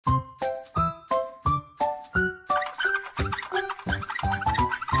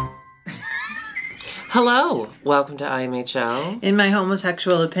Hello, welcome to IMHO. In my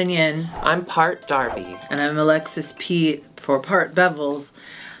homosexual opinion, I'm part Darby. And I'm Alexis P for part Bevels.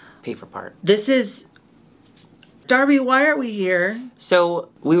 P for part. This is... Darby, why are we here? So,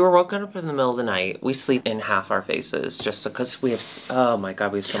 we were woken up in the middle of the night. We sleep in half our faces just because we have... Oh my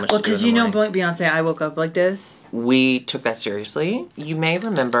god, we have so much to do. Well, because you know Beyonce, I woke up like this. We took that seriously. You may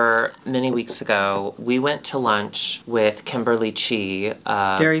remember many weeks ago, we went to lunch with Kimberly Chi.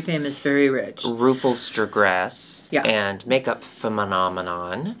 Very famous, very rich. RuPaul's Drag Race. Yeah. And makeup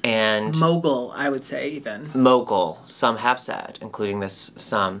phenomenon. And... mogul, I would say, even. Mogul, some have said, including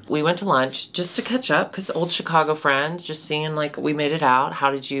some. We went to lunch just to catch up, because old Chicago friends, just seeing like, we made it out.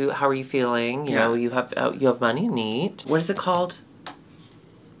 How are you feeling? You know, you have money, neat. What is it called?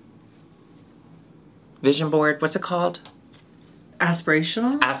 Vision board, what's it called?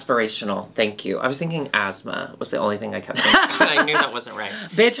 Aspirational? Aspirational, thank you. I was thinking asthma was the only thing I kept thinking. I knew that wasn't right.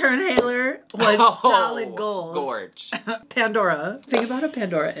 Bitch, her inhaler was solid gold. Gorge. Pandora. Think about a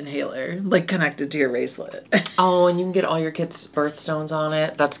Pandora inhaler, like connected to your bracelet. Oh, and you can get all your kids' birthstones on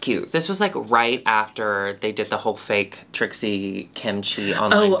it. That's cute. This was like right after they did the whole fake Trixie Kimchi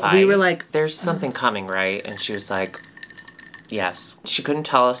online fight. We were like... There's something coming, right? And she was like... Yes. She couldn't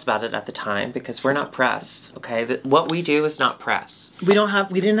tell us about it at the time because we're not press, okay? What we do is not press. We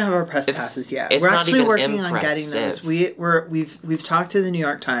didn't have our press passes yet. We're actually working on getting those. We've talked to the New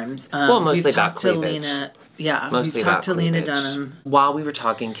York Times. Well, mostly we've about talked to Lena. Yeah, we've talked to Lena Dunham. While we were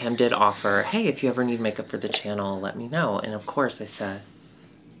talking, Kim did offer, hey, if you ever need makeup for the channel, let me know. And of course I said,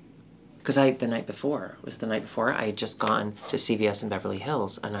 because the night before, I had just gone to CVS in Beverly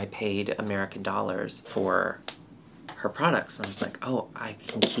Hills and I paid American dollars for her products. And I was like, oh, I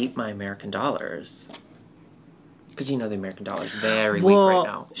can keep my American dollars. Because you know the American dollar is very weak right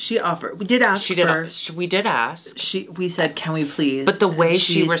now. She offered. We did ask first. We did ask. We said, can we please? But the way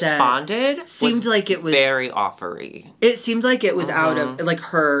she responded seemed like it was very offery. It seemed like it was out of, like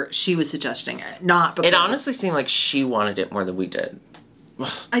she was suggesting it. Not because. It honestly seemed like she wanted it more than we did.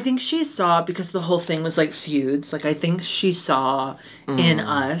 I think she saw, because the whole thing was like feuds, like I think she saw in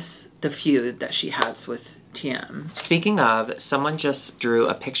us the feud that she has with TM. Speaking of, someone just drew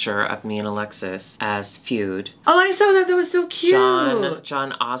a picture of me and Alexis as feud. Oh, I saw that. That was so cute.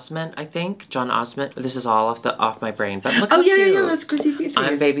 John Osment, I think. John Osment. This is all off my brain, but look how cute. Yeah, that's Chrissy Feet Face.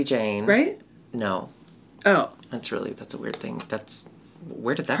 I'm Baby Jane. Right? No. Oh. That's a weird thing.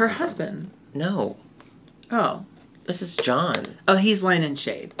 Where did that her come from? husband. No. Oh. This is John. Oh, he's Line and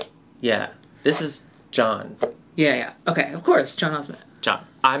Shade. Yeah. This is John. Yeah. Okay, of course, John Osment. John.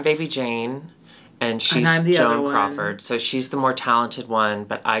 I'm Baby Jane. And she's Joan Crawford, so she's the more talented one,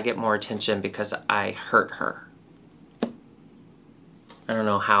 but I get more attention because I hurt her. I don't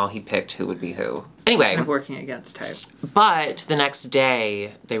know how he picked who would be who. Anyway. I'm working against type. But the next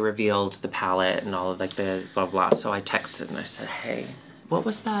day, they revealed the palette and all of like the blah blah. So I texted and I said, hey, what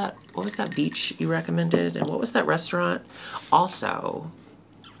was that beach you recommended? And what was that restaurant? Also,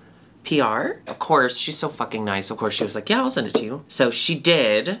 PR. Of course, she's so fucking nice. Of course, she was like, yeah, I'll send it to you. So she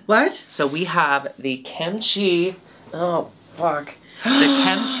did. What? So we have the kimchi. Oh, fuck. The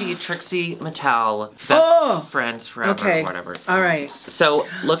kimchi Trixie Mattel. Best friends forever, whatever it's called. All right. So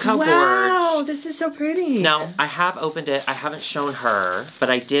look how gorgeous. Wow, this is so pretty. Now, I have opened it. I haven't shown her, but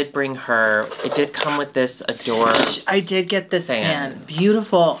I did bring her. It did come with this adorable. I did get this pan.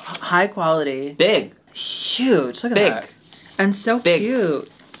 Beautiful, high quality. Big. Huge. Look at that. And so cute.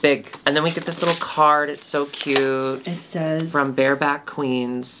 Big. And then we get this little card. It's so cute. It says... From bareback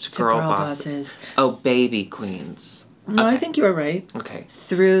queens to girl bosses. Oh, baby queens. No, I think you were right. Okay.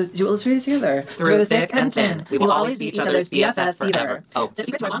 Let's read it together. Through thick and thin, we will always be each other's BFF forever. Oh. The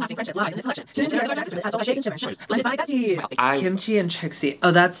secret to our long-lasting friendship lies in this collection. Students who has all shakes and shivers. Blended by besties. Kimchi and Trixie.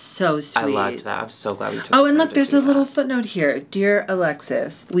 Oh, that's so sweet. I loved that. I'm so glad we took Oh, and look, there's a little footnote here. Dear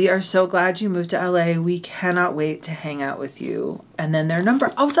Alexis, we are so glad you moved to LA. We cannot wait to hang out with you. And then their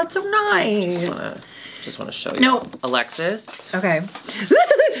number. Oh, that's so nice. Just want to show you. No. Alexis. Okay.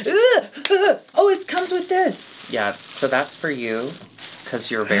 Oh, it comes with this. Yeah, so that's for you, because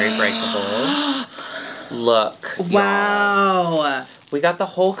you're very breakable. Look. Wow. We got the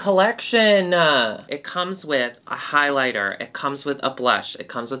whole collection. It comes with a highlighter. It comes with a blush. It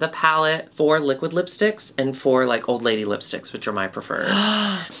comes with a palette, 4 liquid lipsticks, and 4 like old lady lipsticks, which are my preferred.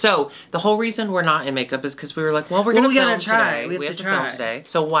 So the whole reason we're not in makeup is because we were like, well, we're gonna film today. We have to film today.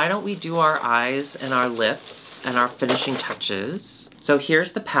 So why don't we do our eyes and our lips and our finishing touches? So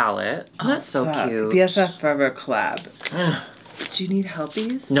here's the palette. Oh, that's so cute. BFF Forever collab. Do you need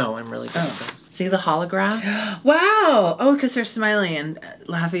helpies? No, I'm really good at this. See the hologram? Wow. Oh, because they're smiling and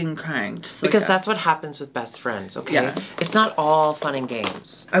laughing and crying. Just like Because that's what happens with best friends, okay? Yeah. It's not all fun and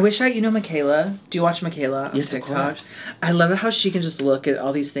games. I wish you know Michaela. Do you watch Michaela on Yes, of TikTok? course. I love it how she can just look at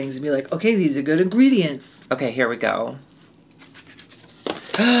all these things and be like, okay, these are good ingredients. Okay, here we go.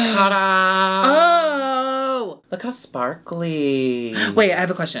 Ta-da! Oh! Look how sparkly. Wait, I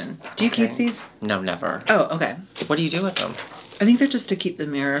have a question. Do you keep these? No, never. Oh, okay. What do you do with them? I think they're just to keep the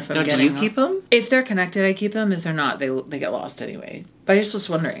mirror from No, getting... do you keep them? If they're connected, I keep them. If they're not, they get lost anyway. But I just was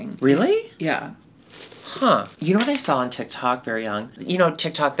wondering. Really? Yeah. Huh. You know what I saw on TikTok very young? You know,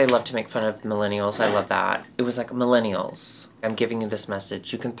 TikTok, they love to make fun of millennials. I love that. It was like, millennials, I'm giving you this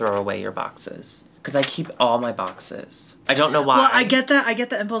message. You can throw away your boxes. Because I keep all my boxes. I don't know why. Well, I get that. I get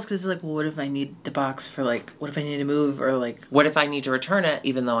the impulse because it's like, well, what if I need the box for like, what if I need to move or like... What if I need to return it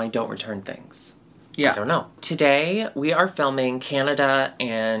even though I don't return things? Yeah. I don't know. Today, we are filming Canada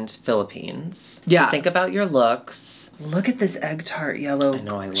and Philippines. Yeah. So think about your looks. Look at this egg tart yellow I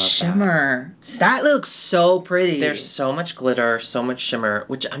know, I love shimmer. That looks so pretty. There's so much glitter, so much shimmer,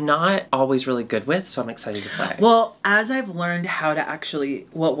 which I'm not always really good with, so I'm excited to play. Well, as I've learned how to actually,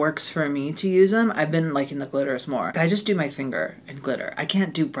 what works for me to use them, I've been liking the glitters more. I just do my finger and glitter. I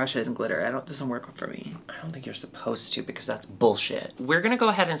can't do brushes and glitter. It doesn't work for me. I don't think you're supposed to because that's bullshit. We're gonna go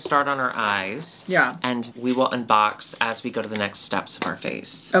ahead and start on our eyes. Yeah. And we will unbox as we go to the next steps of our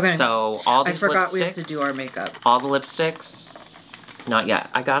face. Okay. So all these I forgot lipsticks, we have to do our makeup. All the lipsticks. Not yet.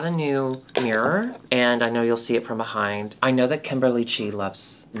 I got a new mirror, and I know you'll see it from behind. I know that Kimberly Chi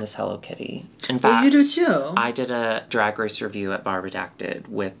loves Miss Hello Kitty. In fact, Well, you do too. I did a drag race review at Bar Redacted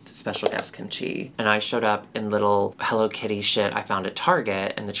with special guest Kim Chi, and I showed up in little Hello Kitty shit I found at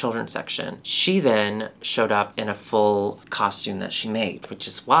Target in the children's section. She then showed up in a full costume that she made, which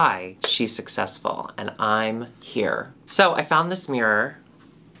is why she's successful, and I'm here. So I found this mirror.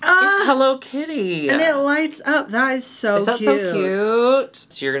 It's Hello Kitty. And it lights up. That is so Is that cute. so cute?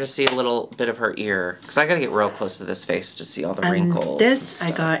 So you're gonna see a little bit of her ear. Because I gotta get real close to this face to see all the wrinkles. This I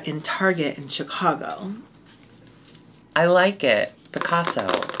got in Target in Chicago. I like it. Picasso.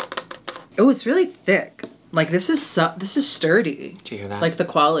 Oh, it's really thick. Like this is sturdy. Do you hear that? Like the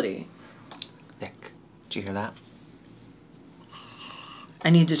quality. thick. Do you hear that?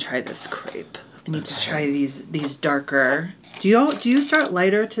 I need to try this crepe. I need to try these darker. Do you start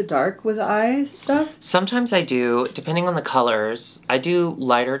lighter to dark with eye stuff? Sometimes I do, depending on the colors. I do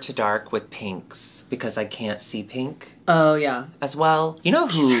lighter to dark with pinks because I can't see pink Oh yeah. as well. You know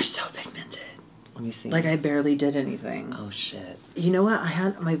who? These are so pigmented. Let me see. Like I barely did anything. Oh shit. You know what? I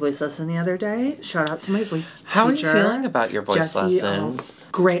had my voice lesson the other day. Shout out to my voice How teacher. are you feeling about your voice Jessie, lessons?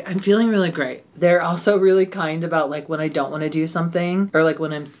 Great. I'm feeling really great. They're also really kind about like when I don't want to do something or like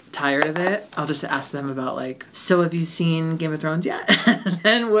when I'm tired of it. I'll just ask them about like, so have you seen Game of Thrones yet? And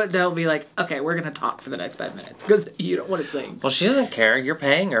then they'll be like, okay, we're gonna talk for the next 5 minutes because you don't want to sing. Well, she doesn't care. You're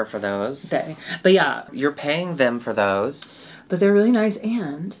paying her for those. Okay. But yeah, You're paying them for those. but they're really nice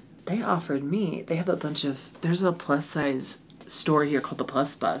and they offered me, they have a bunch of, there's a plus size store here called the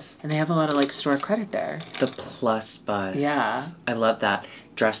Plus Bus and they have a lot of like store credit there. The Plus Bus. Yeah. I love that.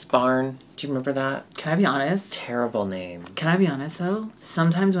 Dress Barn. Do you remember that? Can I be honest? Terrible name. Can I be honest though?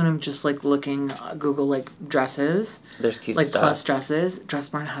 Sometimes when I'm just like looking, Google like dresses, There's cute like stuff. plus dresses, Dress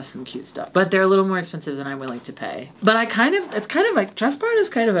Barn has some cute stuff. But they're a little more expensive than I'm willing to pay. But it's kind of like, Dress Barn is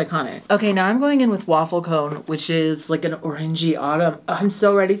kind of iconic. Okay, now I'm going in with Waffle Cone, which is like an orangey autumn. I'm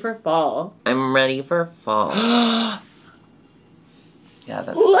so ready for fall. I'm ready for fall. Yeah,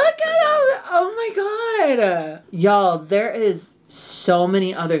 that's Look at him! Oh my god! Y'all, there is so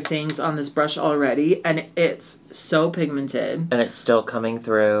many other things on this brush already, and it's so pigmented. And it's still coming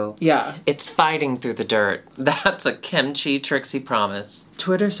through. Yeah. It's fighting through the dirt. That's a kimchi Trixie promise.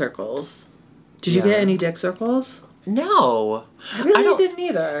 Twitter circles. Did you Yeah. get any dick circles? No. I really don't- didn't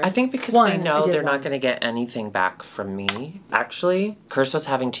either. I think because One, they know I did they're not one. going to get anything back from me. Actually, Curse was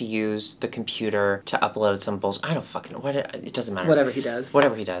having to use the computer to upload some bullshit. I don't fucking know. It doesn't matter. Whatever he does.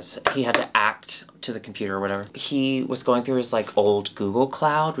 Whatever he does. He had to act to the computer or whatever. He was going through his like old Google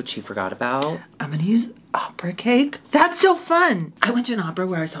Cloud, which he forgot about. I'm gonna use opera cake. That's so fun! I went to an opera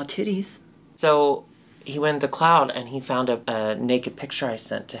where I saw titties. So he went to the cloud and he found a naked picture I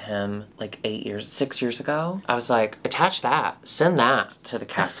sent to him like 6 years ago. I was like, attach that, send that to the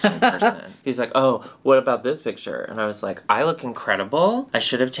casting person. He's like, oh, what about this picture? And I was like, I look incredible. I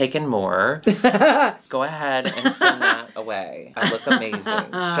should have taken more. Go ahead and send that away. I look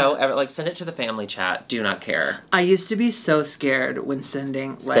amazing. Send it to the family chat. Do not care. I used to be so scared when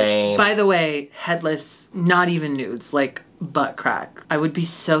sending, like, Same. by the way, headless, not even nudes, like butt crack. I would be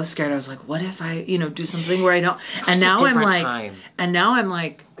so scared. I was like, what if I, do something where I don't, and now I'm like, time. and now I'm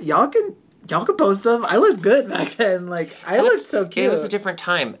like, y'all can Y'all could post them. I looked good back then. Like, I looked so cute. It was a different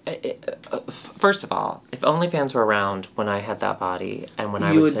time. First of all, if OnlyFans were around when I had that body and when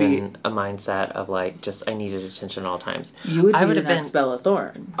I was in a mindset of like, just I needed attention at all times. You would have been Bella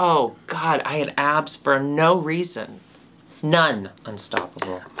Thorne. Oh, God. I had abs for no reason. None.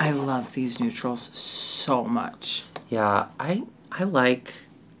 Unstoppable. I love these neutrals so much. Yeah, I like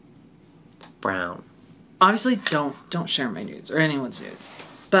brown. Obviously, don't share my nudes or anyone's nudes.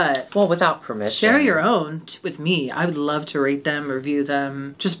 But well, without permission. Share your own with me. I would love to rate them, review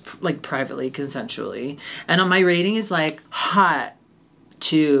them, just like privately, consensually. And my rating is like hot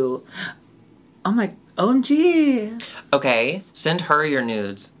to, oh my, OMG. Okay, send her your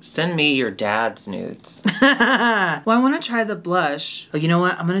nudes. Send me your dad's nudes. Well, I want to try the blush. Oh, you know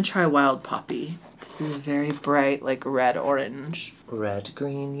what? I'm going to try Wild Poppy. This is a very bright, like red-orange. Red,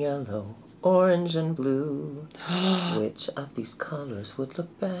 green, yellow, orange, and blue. Which of these colors would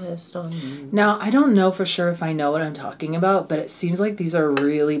look best on you? Now, I don't know for sure if I know what I'm talking about, but it seems like these are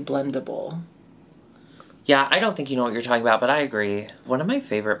really blendable. Yeah, I don't think you know what you're talking about, but I agree. One of my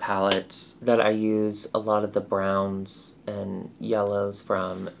favorite palettes that I use a lot of the browns and yellows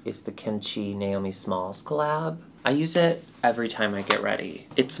from is the Kimchi Naomi Smalls collab. I use it every time I get ready.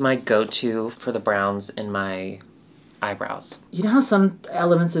 It's my go-to for the browns in my eyebrows. You know how some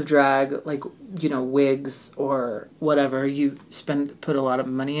elements of drag, like, you know, wigs or whatever, you put a lot of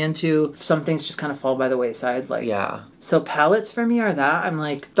money into, some things just kind of fall by the wayside. Like, yeah. So palettes for me are that. I'm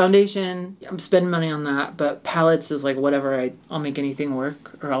like, foundation, I'm spending money on that, but palettes is like whatever, I'll make anything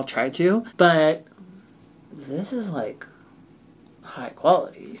work, or I'll try to. But this is like high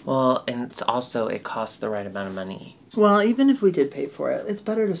quality. Well, and it's also, it costs the right amount of money. Well, even if we did pay for it, it's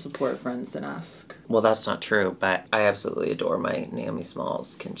better to support friends than ask. Well, that's not true, but I absolutely adore my Naomi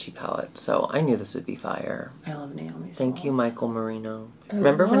Smalls kimchi palette, so I knew this would be fire. I love Naomi Smalls. Thank you, Michael Marino.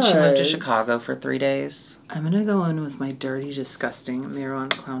 Remember when she went to Chicago for 3 days? I'm gonna go in with my dirty, disgusting Mirror on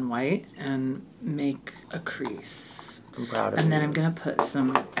Clown White and make a crease. I'm proud of you. And then I'm gonna put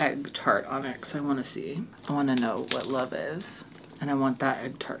some egg tart on it because I want to see. I want to know what love is. And I want that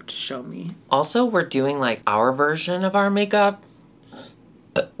egg tart to show me. Also, we're doing like our version of our makeup.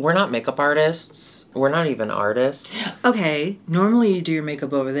 We're not makeup artists. We're not even artists. Okay, normally you do your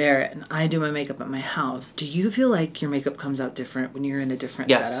makeup over there and I do my makeup at my house. Do you feel like your makeup comes out different when you're in a different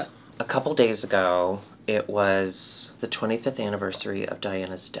setup? A couple days ago, it was the 25th anniversary of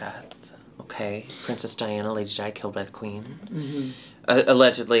Diana's death. Okay? Princess Diana, Lady Di, killed by the Queen. Mm-hmm.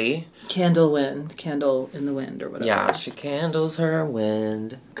 Allegedly. Candle in the wind or whatever. Yeah, she candles her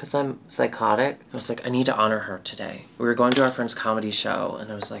wind. Because I'm psychotic. I was like, I need to honor her today. We were going to our friend's comedy show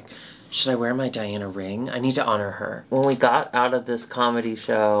and I was like, should I wear my Diana ring? I need to honor her. When we got out of this comedy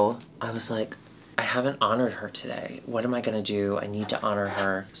show, I was like, I haven't honored her today. What am I gonna do? I need to honor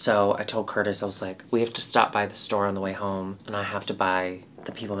her. So I told Curtis, I was like, we have to stop by the store on the way home and I have to buy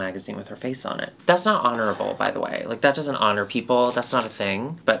the People magazine with her face on it. That's not honorable, by the way. Like, that doesn't honor people. That's not a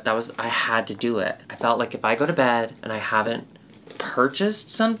thing. But I had to do it. I felt like if I go to bed and I haven't purchased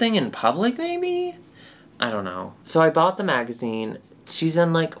something in public, maybe? I don't know. So I bought the magazine. She's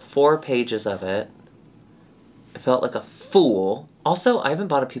in like 4 pages of it. I felt like a fool. Also, I haven't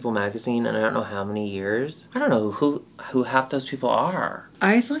bought a People magazine in I don't know how many years. I don't know who half those people are.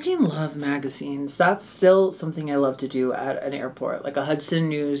 I fucking love magazines. That's still something I love to do at an airport. Like a Hudson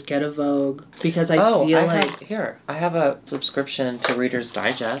News, Get a Vogue. Because I feel like... I have a subscription to Reader's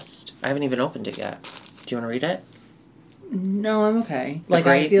Digest. I haven't even opened it yet. Do you want to read it? No, I'm okay. The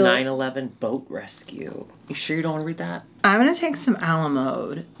Great 9/11 Boat Rescue. You sure you don't want to read that? I'm going to take some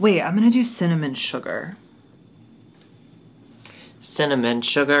Alamode. Wait, I'm going to do cinnamon sugar. Cinnamon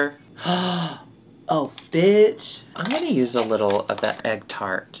sugar. Oh, bitch. I'm going to use a little of that egg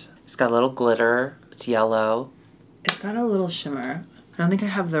tart. It's got a little glitter. It's yellow. It's got a little shimmer. I don't think I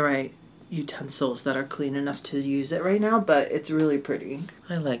have the right utensils that are clean enough to use it right now, but it's really pretty.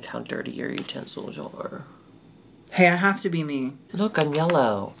 I like how dirty your utensils are. Hey, I have to be me. Look, I'm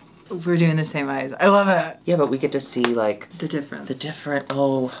yellow. We're doing the same eyes. I love it. Yeah, but we get to see, like... the difference.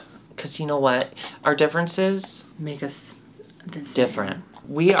 Because you know what? Our differences... make us... different.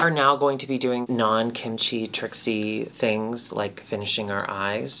 We are now going to be doing non-kimchi Trixie things like finishing our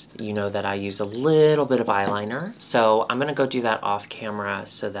eyes. You know that I use a little bit of eyeliner. So I'm going to go do that off camera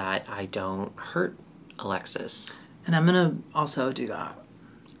so that I don't hurt Alexis. And I'm going to also do that.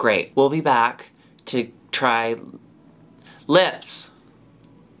 Great. We'll be back to try lips.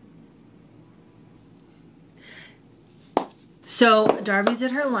 So Darby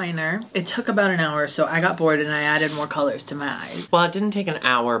did her liner. It took about an hour, so I got bored and I added more colors to my eyes. Well, it didn't take an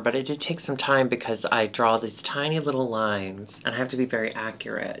hour, but it did take some time because I draw these tiny little lines and I have to be very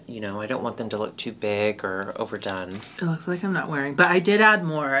accurate. You know, I don't want them to look too big or overdone. It looks like I'm not wearing, but I did add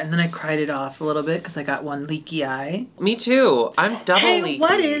more and then I cried it off a little bit because I got one leaky eye. Me too. I'm double leaky.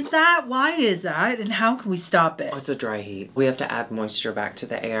 What is that? Why is that? And how can we stop it? Oh, it's a dry heat. We have to add moisture back to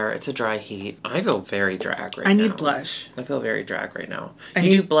the air. It's a dry heat. I feel very drag right now. I need blush. I feel very drag right now.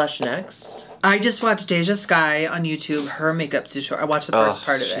 You do blush next? I just watched Deja Sky on YouTube, her makeup tutorial. I watched the first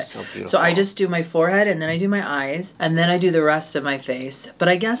part of it. She's so beautiful. So I just do my forehead and then I do my eyes and then I do the rest of my face. But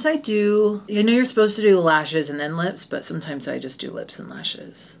I guess I do, you know, you're supposed to do lashes and then lips, but sometimes I just do lips and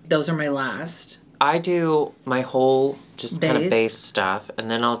lashes. Those are my last. I do my whole just kind of Base. base stuff, and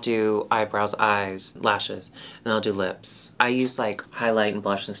then I'll do eyebrows, eyes, lashes, and I'll do lips. I use like highlight and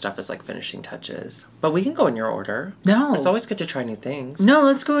blush and stuff as like finishing touches. But we can go in your order. No. It's always good to try new things. No,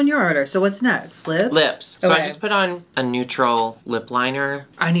 let's go in your order. So what's next? Lips? Lips. So Okay. I just put on a neutral lip liner.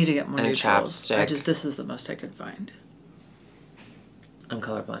 I need to get more And neutrals. chapstick. This is the most I could find. I'm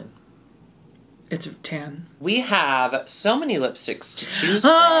colorblind. It's tan. We have so many lipsticks to choose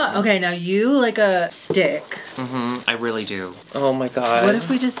from. Okay, now you like a stick. Mm-hmm. I really do. Oh my god. What if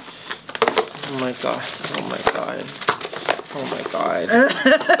we just... Oh my god. Oh my god. Oh my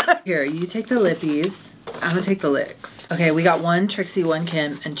god. Here, you take the lippies. I'm gonna take the licks. Okay, we got one Trixie, one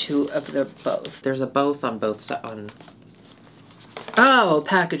Kim, and two of the both. There's a both on both sides. Oh,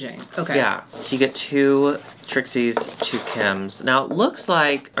 packaging. Okay. Yeah. So you get two Trixies, two Kims. Now it looks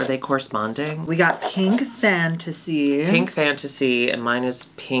like, are they corresponding? We got Pink Fantasy. Pink Fantasy, and mine is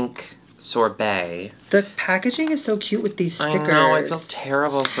Pink Sorbet. The packaging is so cute with these stickers. I know, I feel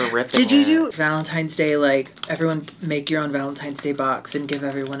terrible for ripping Did you it. do Valentine's Day, like, everyone make your own Valentine's Day box and give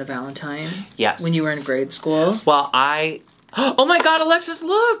everyone a Valentine? Yes. When you were in grade school? Well, oh my god, Alexis,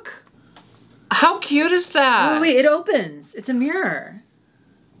 look! How cute is that? Oh, wait, it opens. It's a mirror.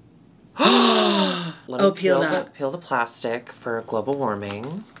 Let me peel that. Peel the plastic for global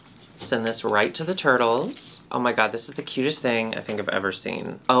warming. Send this right to the turtles. Oh my god, this is the cutest thing I think I've ever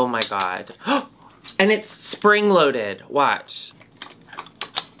seen. Oh my god. And it's spring-loaded. Watch.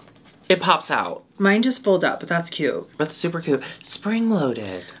 It pops out. Mine just folds out, but that's cute. That's super cute.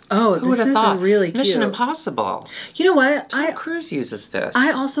 Spring-loaded. Oh, Who would this have is thought? really cute. Mission Impossible. You know what? Tom Cruise uses this.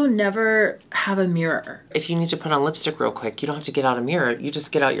 I also never have a mirror. If you need to put on lipstick real quick, you don't have to get out a mirror. You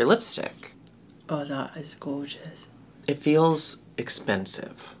just get out your lipstick. Oh, that is gorgeous. It feels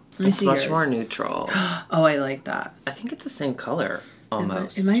expensive. Let me It's see much yours. more neutral. Oh, I like that. I think it's the same color,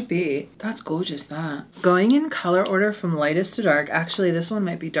 almost. It might be. That's gorgeous, that. Going in color order from lightest to dark. Actually, this one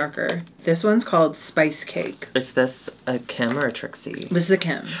might be darker. This one's called Spice Cake. Is this a Kim or a Trixie? This is a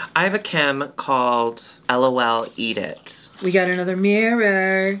Kim. I have a Kim called LOL Eat It. We got another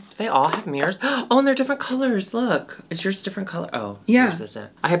mirror. They all have mirrors. Oh, and they're different colors. Look. Is yours different color? Oh, Yeah. yours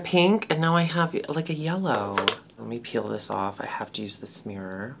isn't. I have pink, and now I have like a yellow. Let me peel this off. I have to use this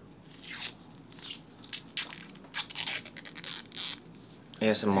mirror.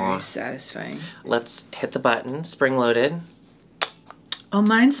 ASMR. Very satisfying. Let's hit the button. Spring loaded. Oh,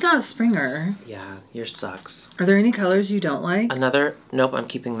 mine's not Springer. Yeah, yours sucks. Are there any colors you don't like? Another, nope, I'm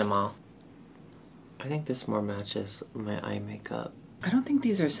keeping them all. I think this more matches my eye makeup. I don't think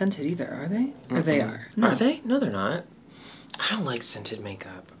these are scented either, are they? Or they are. No. Are they? No, they're not. I don't like scented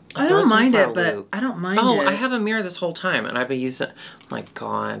makeup. I don't mind it, but I don't mind it. Oh, I have a mirror this whole time, and I've been using it. Oh my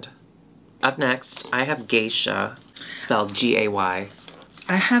god. Up next, I have Geisha, spelled G-A-Y.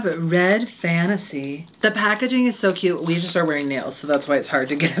 I have a Red Fantasy. The packaging is so cute. We just are wearing nails, so that's why it's hard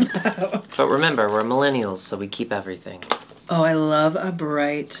to get them out. But remember, we're millennials, so we keep everything. Oh, I love a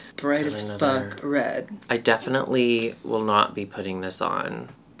bright as another. fuck red. I definitely will not be putting this on,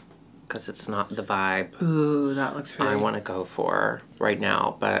 because it's not the vibe Ooh, that looks pretty. I want to go for right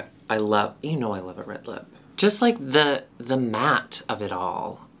now, but I love, you know I love a red lip. Just like the matte of it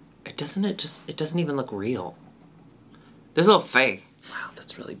all. It doesn't even look real. This little fake. Wow,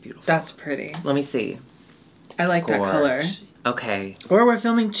 that's really beautiful. That's pretty. Let me see. I like that color. Okay. Or we're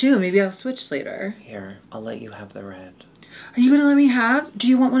filming two. Maybe I'll switch later. Here, I'll let you have the red. Are you gonna let me have? Do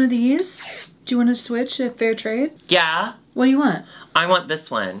you want one of these? Do you want to switch a fair trade? Yeah. What do you want? I want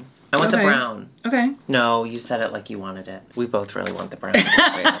this one. I want the brown. Okay. No, you said it like you wanted it. We both really want the brown.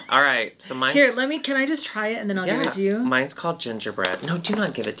 All right, so mine. Here, can I just try it and then I'll give it to you? Mine's called gingerbread. No, do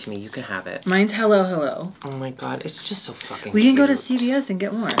not give it to me. You can have it. Mine's Hello Hello. Oh my god, it's just so fucking We cute. can go to CVS and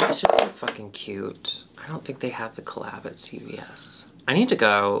get more. It's just so fucking cute. I don't think they have the collab at CVS. I need to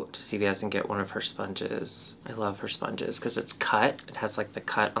go to CVS and get one of her sponges. I love her sponges because it's cut. It has like the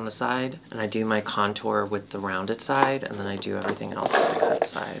cut on the side. And I do my contour with the rounded side, and then I do everything else with the cut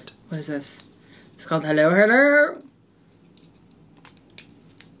side. What is this? It's called Hello Hello.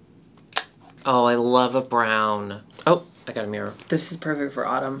 Oh, I love a brown. Oh, I got a mirror. This is perfect for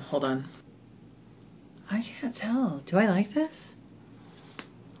autumn. Hold on. I can't tell. Do I like this?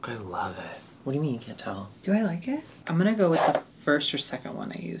 I love it. What do you mean you can't tell? Do I like it? I'm gonna go with the first or second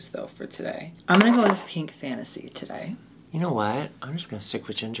one I used though for today. I'm gonna go with Pink Fantasy today. You know what? I'm just gonna stick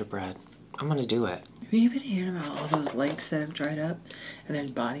with gingerbread. I'm gonna do it. Have you been hearing about all those lakes that have dried up and there's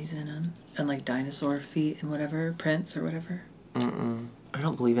bodies in them and like dinosaur feet and whatever, prints or whatever? Mm-mm. I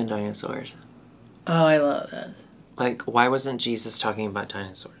don't believe in dinosaurs. Oh, I love that. Like, why wasn't Jesus talking about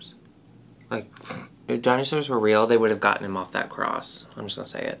dinosaurs? Like, if dinosaurs were real, they would have gotten him off that cross. I'm just gonna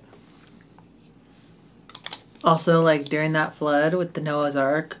say it. Also, like, during that flood with the Noah's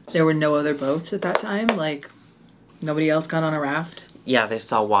Ark, there were no other boats at that time. Like, nobody else got on a raft. Yeah, they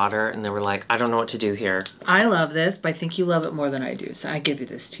saw water and they were like, I don't know what to do here. I love this, but I think you love it more than I do, so I give you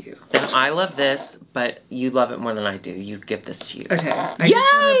this to you. Then I love this, but you love it more than I do. You give this to you. Okay. I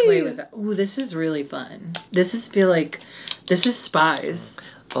just want to play with that. Ooh, this is really fun. This is this is spies.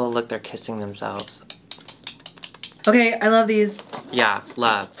 Oh, look, they're kissing themselves. Okay, I love these. Yeah,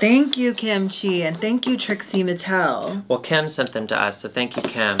 love. Thank you, Kimchi, and thank you, Trixie Mattel. Well, Kim sent them to us, so thank you,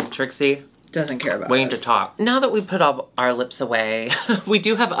 Kim. Trixie? Doesn't care about waiting us. to talk. Now that we put all our lips away, we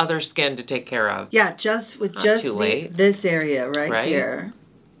do have other skin to take care of. Yeah, just with Not just too late. this area right here.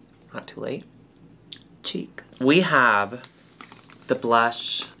 Not too late. Cheek. We have the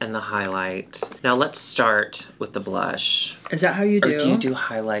blush and the highlight. Now let's start with the blush. Is that how you do? Or do you do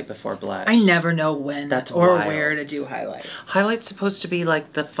highlight before blush? I never know when That's or wild. where to do highlight. Highlight's supposed to be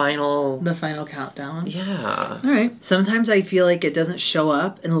like the final... The final countdown? Yeah. Alright. Sometimes I feel like it doesn't show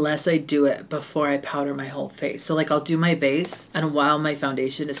up unless I do it before I powder my whole face. So like I'll do my base, and while my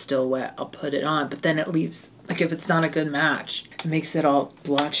foundation is still wet, I'll put it on. But then it leaves, like if it's not a good match, it makes it all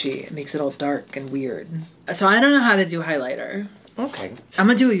blotchy. It makes it all dark and weird. So I don't know how to do highlighter. Okay. I'm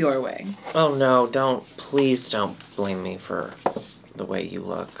gonna do it your way. Oh no, don't. Please don't blame me for the way you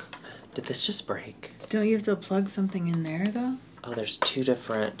look. Did this just break? Don't you have to plug something in there though? Oh, there's two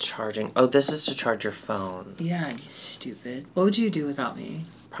different charging. Oh, this is to charge your phone. Yeah, you stupid. What would you do without me?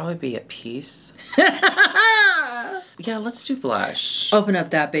 Probably be at peace. Yeah, let's do blush. Open up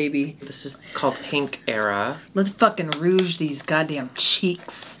that baby. This is called Pink Era. Let's fucking rouge these goddamn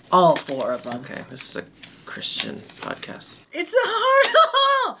cheeks. All four of them. Okay, this is a Christian podcast. It's a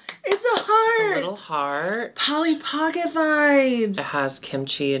heart! It's a heart! It's a little heart. Polly Pocket vibes! It has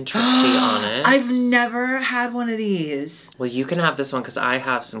kimchi and Trixie on it. I've never had one of these. Well, you can have this one because I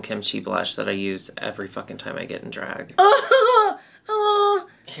have some kimchi blush that I use every fucking time I get in drag. Oh! Oh!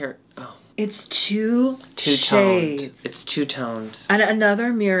 Here. Oh. It's two Two-toned. shades. It's two-toned. And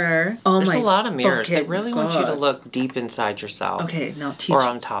another mirror. Oh There's my a lot of mirrors. They fucking really want you to God. look deep inside yourself. Okay, now teach. Or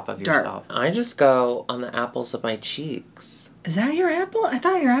on top of Dark. yourself. I just go on the apples of my cheeks. Is that your apple? I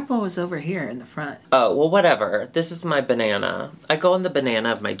thought your apple was over here in the front. Oh, well, whatever. This is my banana. I go on the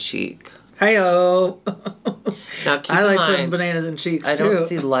banana of my cheek. Hi-oh. Now, keep I in like mind, putting bananas in cheeks, I too. don't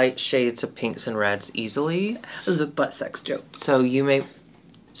see light shades of pinks and reds easily. It was a butt sex joke. So you may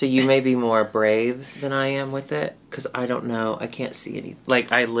be more brave than I am with it, because I don't know. I can't see any.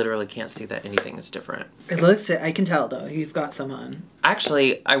 Like, I literally can't see that anything is different. It looks, I can tell, though. You've got some on.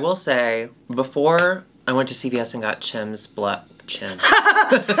 Actually, I will say, before I went to CVS and got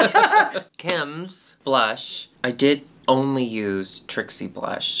Kim's blush, I did only use Trixie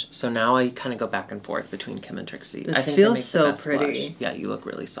blush. So now I kind of go back and forth between Kim and Trixie. This I think feels they make so the best pretty. blush. Yeah, you look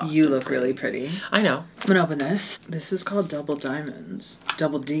really soft. You and look really pretty. I know. I'm gonna open this. This is called Double Diamonds.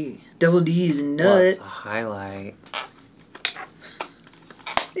 Double D. Double D's and Well, nuts. it's a highlight.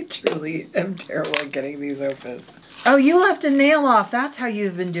 I truly am terrible at getting these open. Oh, you left a nail off. That's how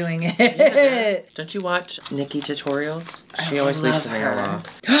you've been doing it. Yeah. Don't you watch Nikki tutorials? She always leaves the nail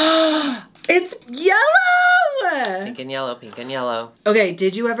off. It's yellow! Pink and yellow, pink and yellow. Okay,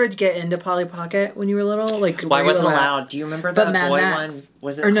 did you ever get into Polly Pocket when you were little? Like, Well, I were you wasn't allowed. Do you remember the Mad boy Max. one?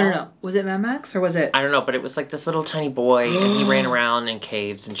 Was it Or no, called? no, no. Was it Mad Max or was it? I don't know, but it was like this little tiny boy and he ran around in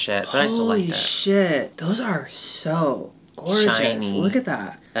caves and shit. But I still liked Holy it. shit. Those are so gorgeous. Shiny. Look at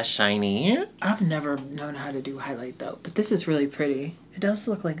that. That's shiny. I've never known how to do highlight though, but this is really pretty. It does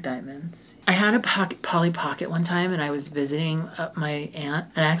look like diamonds. I had a Polly Pocket one time and I was visiting my aunt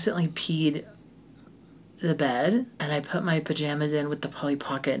and I accidentally peed the bed and I put my pajamas in with the Polly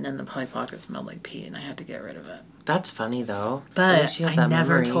Pocket and then the Polly Pocket smelled like pee and I had to get rid of it. That's funny though. At But least you have I that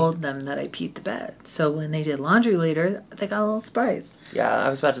never memory. told them that I peed the bed. So when they did laundry later, they got a little surprise. Yeah, I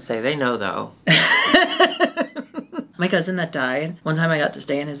was about to say, they know though. My cousin that died, one time I got to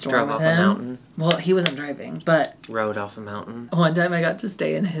stay in his dorm Drove with off him. a mountain. Well, he wasn't driving, but Rode off a mountain. one time I got to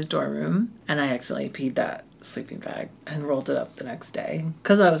stay in his dorm room and I accidentally peed that sleeping bag and rolled it up the next day.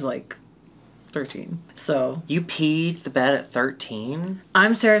 Because I was like 13. So You peed the bed at 13?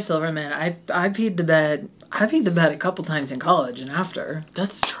 I'm Sarah Silverman. I peed the bed. I peed the bed a couple times in college and after.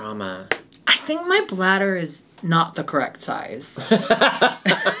 That's trauma. I think my bladder is not the correct size.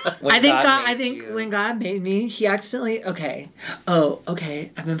 When I think God I made think you. when God made me, he accidentally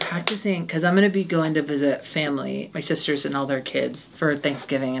I've been practicing because I'm gonna be going to visit family, my sisters and all their kids for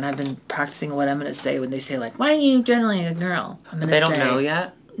Thanksgiving, and I've been practicing what I'm gonna say when they say like, "Why are you generally a girl?" I'm gonna They don't say, know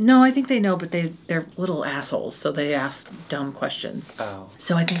yet? No, I think they know, but they're little assholes, so they ask dumb questions. Oh.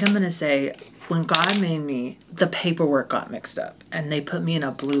 So I think I'm gonna say, when God made me, the paperwork got mixed up, and they put me in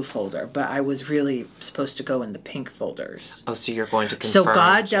a blue folder, but I was really supposed to go in the pink folders. Oh, so you're going to So confirm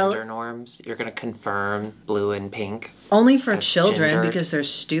God gender norms? You're going to confirm blue and pink? Only for As children gendered? because they're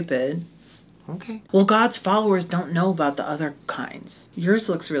stupid. Okay. Well, God's followers don't know about the other kinds. Yours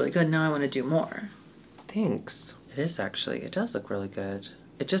looks really good. Now I want to do more. Thanks. It is actually. It does look really good.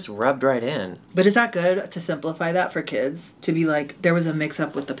 It just rubbed right in. But is that good to simplify that for kids? To be like, there was a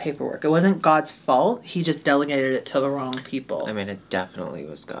mix-up with the paperwork. It wasn't God's fault. He just delegated it to the wrong people. I mean, it definitely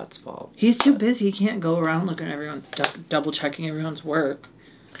was God's fault. He's too busy. He can't go around looking at everyone's, double-checking everyone's work.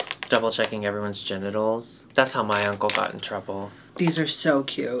 Double checking everyone's genitals. That's how my uncle got in trouble. These are so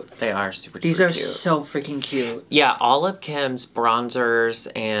cute. They are super These duper are cute. so freaking cute. Yeah, all of Kim's bronzers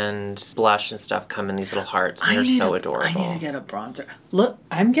and blush and stuff come in these little hearts, and they're so adorable. I need to get a bronzer. Look,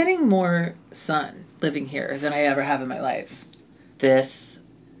 I'm getting more sun living here than I ever have in my life. This,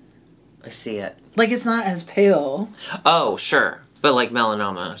 I see it. Like, it's not as pale. Oh, sure. But like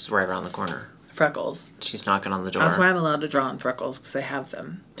melanoma is right around the corner. Freckles. She's knocking on the door. That's why I'm allowed to draw on freckles, because I have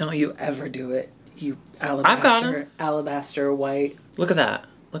them. Don't you ever do it, you alabaster. I've got 'em. Alabaster white. Look at that.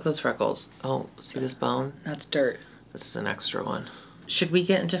 Look at those freckles. Oh, see this bone? That's dirt. This is an extra one. Should we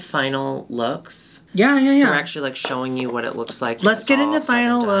get into final looks? Yeah. So we're actually like showing you what it looks like. when Let's it's get all into said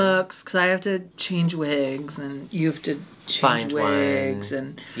final and done. looks, because I have to change wigs, and you have to change Find wigs, one.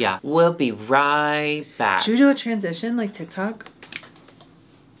 and... Yeah, we'll be right back. Should we do a transition like TikTok?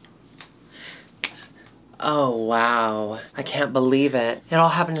 Oh, wow. I can't believe it. It all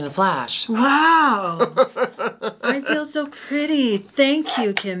happened in a flash. Wow! I feel so pretty. Thank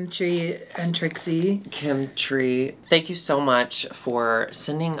you, Kim Tree and Trixie. Kim Tree, thank you so much for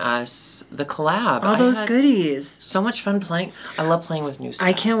sending us the collab. All I those had goodies. so much fun playing. I love playing with new stuff.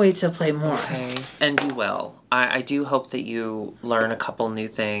 I can't wait to play more. Okay. And you will. I do hope that you learn a couple new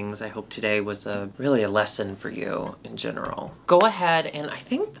things. I hope today was really a lesson for you in general. Go ahead and I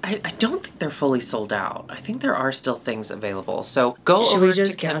don't think they're fully sold out. I think there are still things available. So go Should over we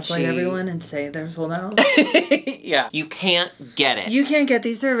just to gaslight Kimchi. everyone and say they're sold out? Yeah. You can't get it. You can't get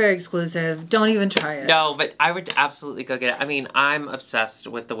these. They're very exclusive. Don't even try it. No, but I would absolutely go get it. I mean, I'm obsessed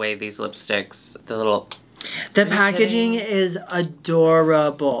with the way these lipsticks, the little... The packaging is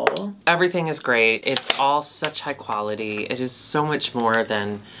adorable. Everything is great. It's all such high quality. It is so much more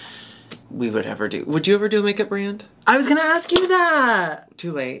than we would ever do. Would you ever do a makeup brand? I was gonna ask you that.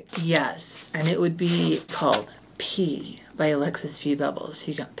 Too late. Yes, and it would be called P by Alexis P. Bubbles. So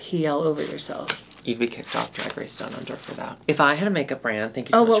you can pee all over yourself. You'd be kicked off Drag Race Down Under for that. If I had a makeup brand, thank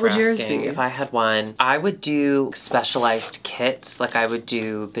you so Oh, much what for would yours asking. be? If I had one, I would do specialized kits. Like I would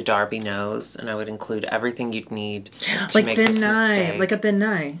do the Darby nose, and I would include everything you'd need to Like make Ben this Nye. mistake. Like a Ben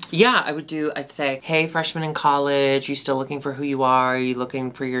Nye. Yeah, I'd say, hey, freshman in college, you still looking for who you are? Are you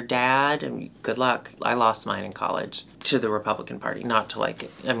looking for your dad? And good luck. I lost mine in college to the Republican Party, not to like,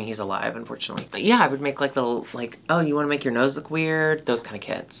 I mean, he's alive, unfortunately. But yeah, I would make like little, like, oh, you want to make your nose look weird? Those kind of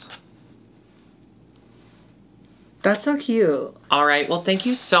kits. That's so cute. All right, well, thank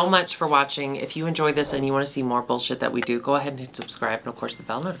you so much for watching. If you enjoyed this and you want to see more bullshit that we do, go ahead and hit subscribe and, of course, the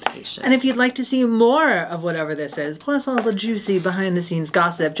bell notification. And if you'd like to see more of whatever this is, plus all the juicy behind-the-scenes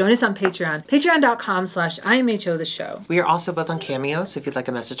gossip, join us on Patreon. Patreon.com/IMHOtheSHOw. We are also both on Cameo, so if you'd like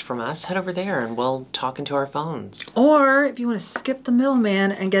a message from us, head over there and we'll talk into our phones. Or if you want to skip the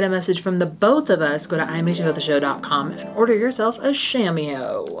middleman and get a message from the both of us, go to IMHOtheSHOw.com and order yourself a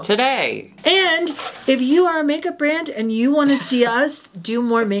Cameo. Today. And if you are a makeup brand brand and you want to see us do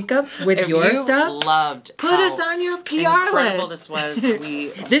more makeup with If your you stuff, loved put how us on your PR incredible list. this was. We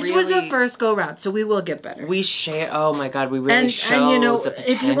This was a really- first go round, so we will get better. We share. Oh my God, we really showed and you know, the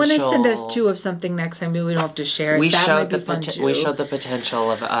potential. if you want to send us two of something next time, maybe we don't have to share it. We that showed might be the fun too. we showed the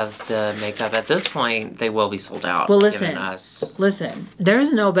potential of the makeup. At this point, they will be sold out. Well, given us. listen.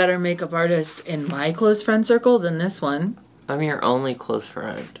 There's no better makeup artist in my close friend circle than this one. I'm your only close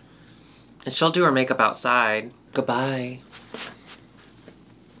friend, and she'll do her makeup outside. Goodbye.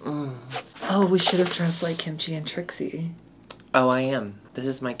 Oh, we should have dressed like Kimchi and Trixie. Oh, I am. This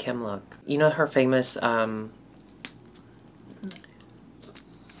is my Kim look. You know her famous Orange.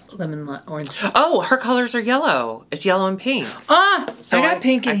 Oh, her colors are yellow. It's yellow and pink. Ah! So I got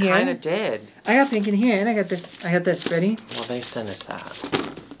pink in here. I kind of did. I got pink in here, and I got this. I got this. Ready? Well, they sent us that.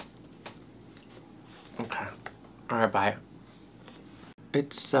 Okay. All right, bye.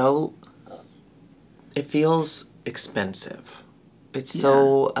 It's so... It feels expensive. It's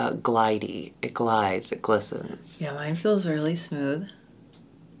so glidey. It glides. It glistens. Yeah, mine feels really smooth.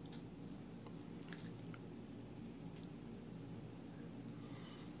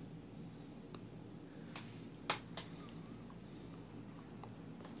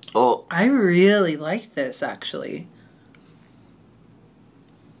 Oh, I really like this, actually.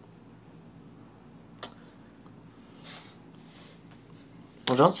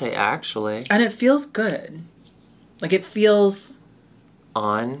 well, don't say actually. And it feels good. Like, it feels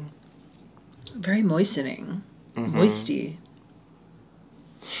On. very moistening. Mm-hmm. Moisty.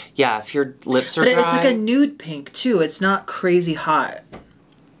 Yeah, if your lips are But dry. it's like a nude pink, too. It's not crazy hot.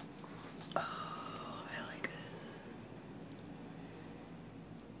 Oh, I like this.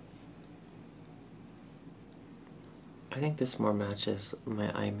 I think this more matches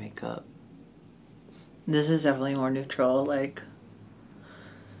my eye makeup. This is definitely more neutral, like...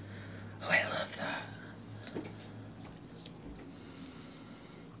 Oh, I love that.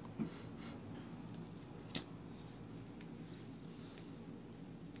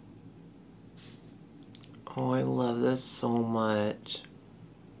 Oh, I love this so much.